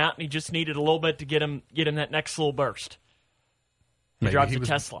power ran out and he just needed a little bit to get him that next little burst. He drives a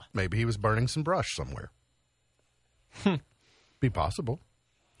Tesla. Maybe he was burning some brush somewhere. Be possible.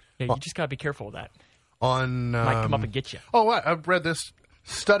 Yeah, you just got to be careful with that. On Might come up and get you. Oh, I've read this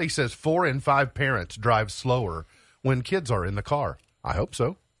study says 4 in 5 parents drive slower when kids are in the car. I hope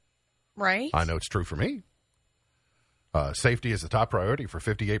so. Right? I know it's true for me. Safety is the top priority for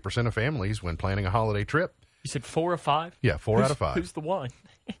 58% of families when planning a holiday trip. You said 4 or 5? Yeah, 4 out of 5. Who's the one?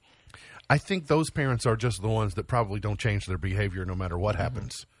 I think those parents are just the ones that probably don't change their behavior no matter what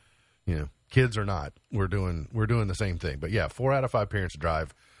happens. You know, kids or not, we're doing the same thing. But yeah, 4 out of 5 parents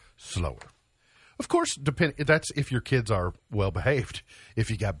drive slower. Of course, that's if your kids are well behaved. If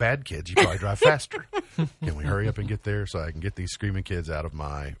you got bad kids, you probably drive faster. Can we hurry up and get there so I can get these screaming kids out of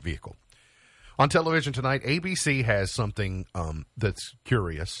my vehicle? On television tonight, ABC has something that's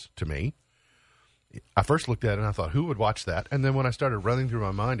curious to me. I first looked at it and I thought, who would watch that? And then when I started running through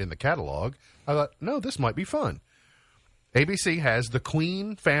my mind in the catalog, I thought, no, this might be fun. ABC has the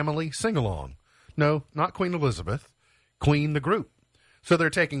Queen Family Sing-Along. No, not Queen Elizabeth. Queen the group. So they're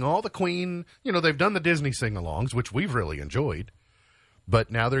taking all the Queen, they've done the Disney sing-alongs, which we've really enjoyed, but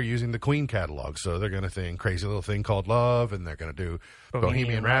now they're using the Queen catalog. So they're going to sing Crazy Little Thing Called Love, and they're going to do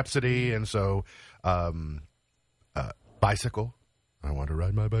Bohemian Rhapsody, and so Bicycle. I want to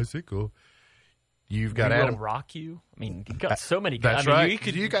ride my bicycle. You've got We Adam. Will Rock You. I mean, you've got so many. That's I mean,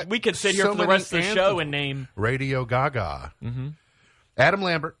 right. we could sit here so for the many rest of the show anthems. and name. Radio Gaga. Mm-hmm. Adam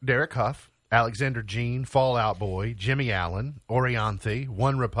Lambert, Derek Huff, Alexander Jean, Fall Out Boy, Jimmy Allen, Orianthe,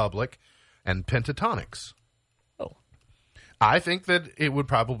 One Republic, and Pentatonics. Oh. I think that it would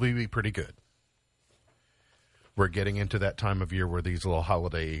probably be pretty good. We're getting into that time of year where these little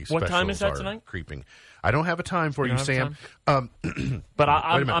holiday specials What time is that are tonight? creeping. I don't have a time for you, don't have Sam. But Wait a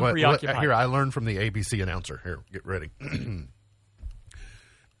I'm minute. preoccupied. Here, I learned from the ABC announcer. Here, get ready.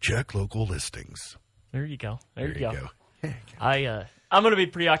 Check local listings. There you go. There you go. go. I'm going to be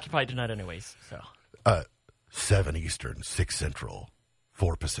preoccupied tonight, anyways. So 7 Eastern, 6 Central,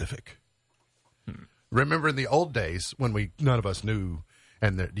 4 Pacific. Remember in the old days when none of us knew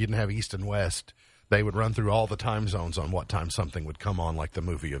and you didn't have East and West, they would run through all the time zones on what time something would come on, like the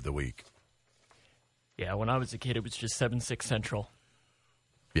movie of the week. yeah, when I was a kid, it was just 7-6 Central.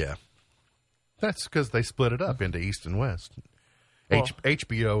 Yeah. That's because they split it up into East and West. Well-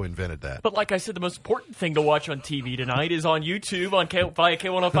 HBO invented that. But like I said, the most important thing to watch on TV tonight is on YouTube via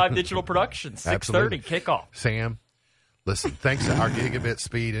K105 Digital Productions, 6:30 Absolutely. kickoff. Sam, listen, thanks to our gigabit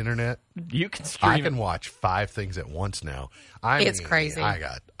speed internet, You can stream. I can watch 5 things at once now. It's crazy. I've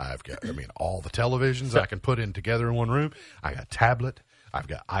got all the televisions I can put in together in one room. I got tablet. I've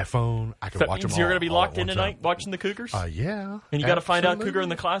got iPhone. I can That watch them means all. you're going to be all locked at in one tonight time. watching the Cougars, Yeah. and you got to find out absolutely. Cougar in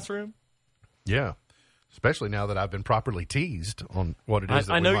the classroom. Yeah. Especially now that I've been properly teased on what it is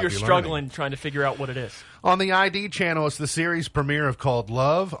that I we know might you're be struggling learning. trying to figure out what it is. On the ID channel, it's the series premiere of called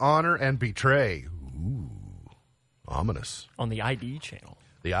Love, Honor, and Betray. Ooh. Ominous. On the ID channel.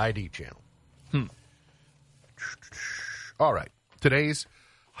 The ID channel. All right. Today's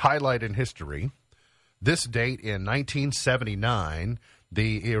highlight in history. This date in 1979,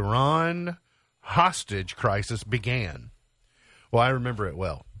 the Iran hostage crisis began. Well, I remember it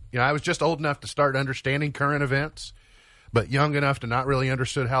well. I was just old enough to start understanding current events, but young enough to not really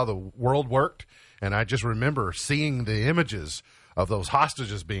understood how the world worked. And I just remember seeing the images of those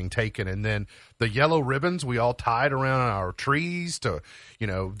hostages being taken, and then the yellow ribbons we all tied around our trees to,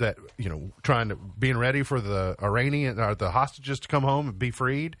 being ready for the Iranian or the hostages to come home and be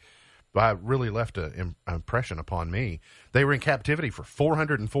freed. But really left an impression upon me. They were in captivity for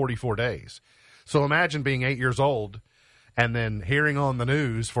 444 days. So imagine being 8 years old and then hearing on the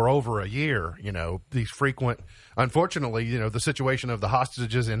news for over a year, these frequent, unfortunately, the situation of the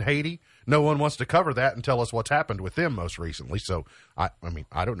hostages in Haiti. No one wants to cover that and tell us what's happened with them most recently. So, I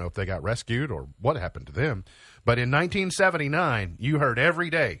don't know if they got rescued or what happened to them. But in 1979, you heard every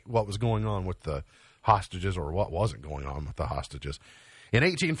day what was going on with the hostages or what wasn't going on with the hostages. In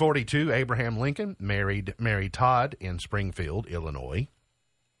 1842, Abraham Lincoln married Mary Todd in Springfield, Illinois.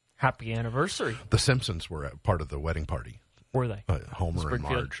 Happy anniversary. The Simpsons were a part of the wedding party. Were they? Homer and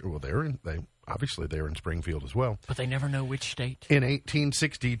Springfield. Marge. Well, they were in Springfield as well. But they never know which state. In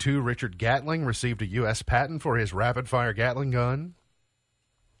 1862, Richard Gatling received a U.S. patent for his rapid-fire Gatling gun.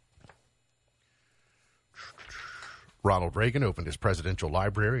 Ronald Reagan opened his presidential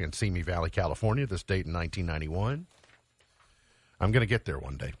library in Simi Valley, California, this date in 1991. I'm going to get there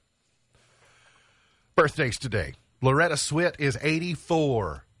one day. Birthdays today. Loretta Swit is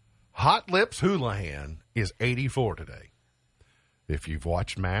 84. Hot Lips Houlihan is 84 today. If you've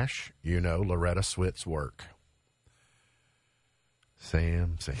watched MASH, you know Loretta Swit's work.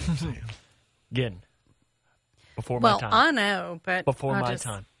 Sam. Again. Before my Well, time. I know, but Before I my just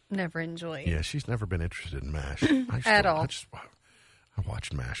time. never enjoy it. Yeah, she's never been interested in MASH. At all. I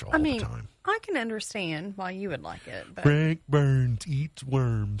watched MASH all I mean, the time. I can understand why you would like it, but Frank Burns eats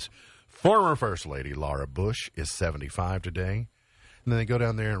worms. Former First Lady Laura Bush is 75 today. And then they go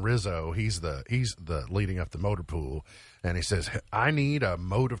down there in Rizzo. He's the leading up the motor pool, and he says, "I need a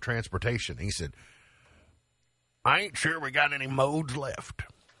mode of transportation." He said, "I ain't sure we got any modes left."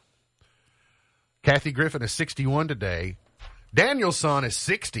 Kathy Griffin is 61 today. Daniel Son is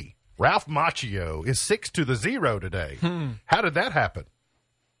 60. Ralph Macchio is 6-0 today. How did that happen?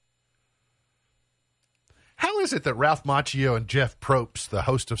 How is it that Ralph Macchio and Jeff Probst, the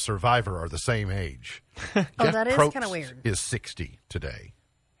host of Survivor, are the same age? Jeff that is Probst kinda weird. Is 60 today.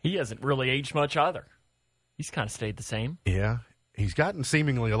 He hasn't really aged much either. He's kind of stayed the same. Yeah, he's gotten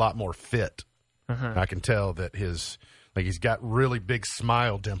seemingly a lot more fit. I can tell that he's got really big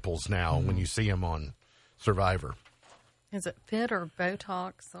smile dimples now when you see him on Survivor. is it fit or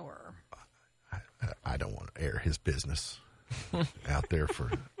Botox or I don't want to air his business out there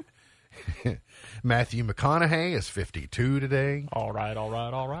for Matthew McConaughey is 52 today. All right.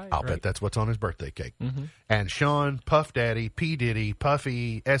 I'll bet that's what's on his birthday cake. And Sean Puff Daddy, P. Diddy,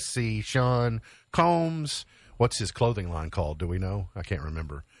 Puffy, SC, Sean Combs. What's his clothing line called? Do we know? I can't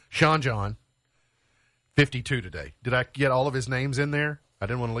remember. Sean John, 52 today. Did I get all of his names in there? I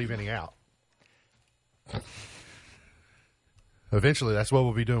didn't want to leave any out. Eventually, that's what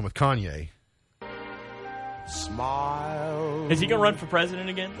we'll be doing with Kanye. Smile. Is he going to run for president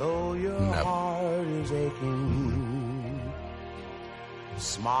again? Though your heart is aching.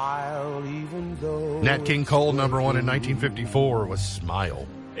 Smile even though. Nat King Cole, number one in 1954, was Smile.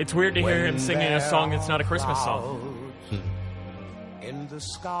 It's weird to hear him singing a song that's not a Christmas song. In the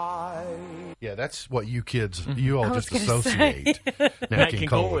sky. Yeah, that's what you kids, you all was just gonna associate Nat King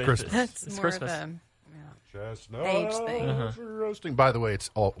Cole with Christmas. That's It's more Christmas. of a Chestnuts age thing. are roasting. By the way, it's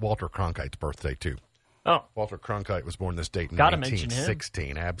Walter Cronkite's birthday, too. Oh, Walter Cronkite was born this date in Gotta mention him.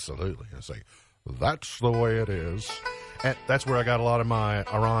 1916. Absolutely. I say, that's the way it is. And that's where I got a lot of my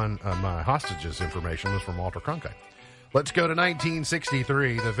my hostages information was from Walter Cronkite. Let's go to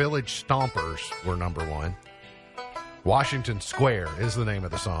 1963. The Village Stompers were number one. Washington Square is the name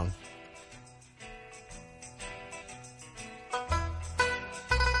of the song.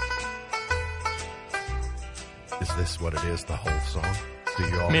 Is this what it is, the whole song? Do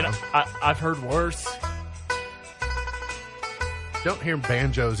you all I mean, know? I've heard worse. Don't hear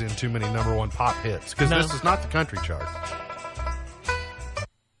banjos in too many number one pop hits, because No. this is not the country chart.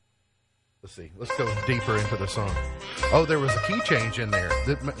 Let's see. Let's go deeper into the song. Oh, there was a key change in there.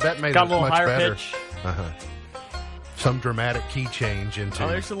 That made Got it a little much higher better. pitch. Some dramatic key change into. Oh,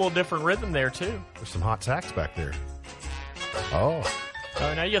 there's a little different rhythm there, too. There's some hot sax back there. Oh,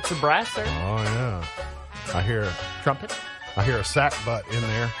 Oh, now you got some brass there. oh yeah. I hear Trumpet. a sack butt in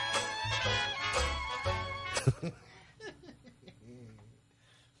there.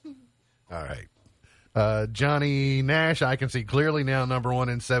 All right. Johnny Nash, I can see clearly now, number one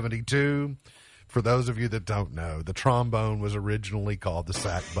in 72. For those of you that don't know, the trombone was originally called the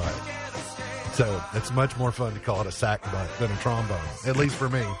sack butt. So it's much more fun to call it a sack butt than a trombone, at least for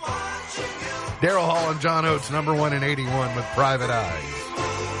me. Daryl Hall and John Oates, number one in 81 with Private Eyes.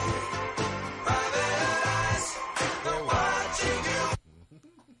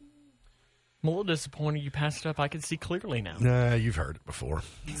 I'm a little disappointed you passed it up. I can see clearly now. You've heard it before.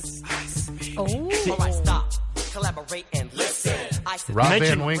 Oh, Alright, stop. Collaborate and listen. Rob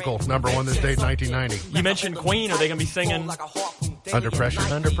mentioned- Van Winkle, number one this day, 1990. You mentioned Queen. Are they going to be singing? Under Pressure?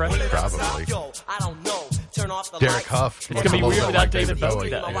 Under Pressure? Probably. I don't know. Turn off the Derek Huff. It's gonna be weird without David Bowie,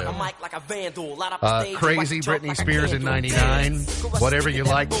 though. Yeah. Crazy Britney Spears in 99. Whatever You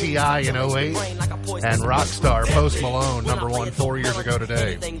Like, T.I. in 08. And Rockstar Post Malone, number one 4 years ago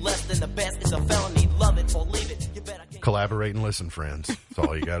today. Collaborate and listen, friends. That's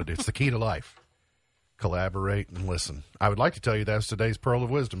all you got to do. It's the key to life. Collaborate and listen. I would like to tell you that's today's Pearl of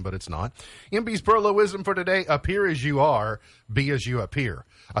Wisdom, but it's not. MB's Pearl of Wisdom for today: appear as you are, be as you appear.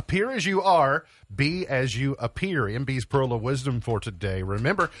 Appear as you are, be as you appear. MB's Pearl of Wisdom for today.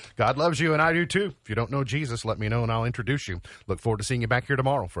 Remember, God loves you and I do too. If you don't know Jesus, let me know and I'll introduce you. Look forward to seeing you back here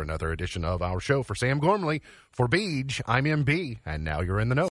tomorrow for another edition of our show. For Sam Gormley, for Beej, I'm MB, and now you're in the know.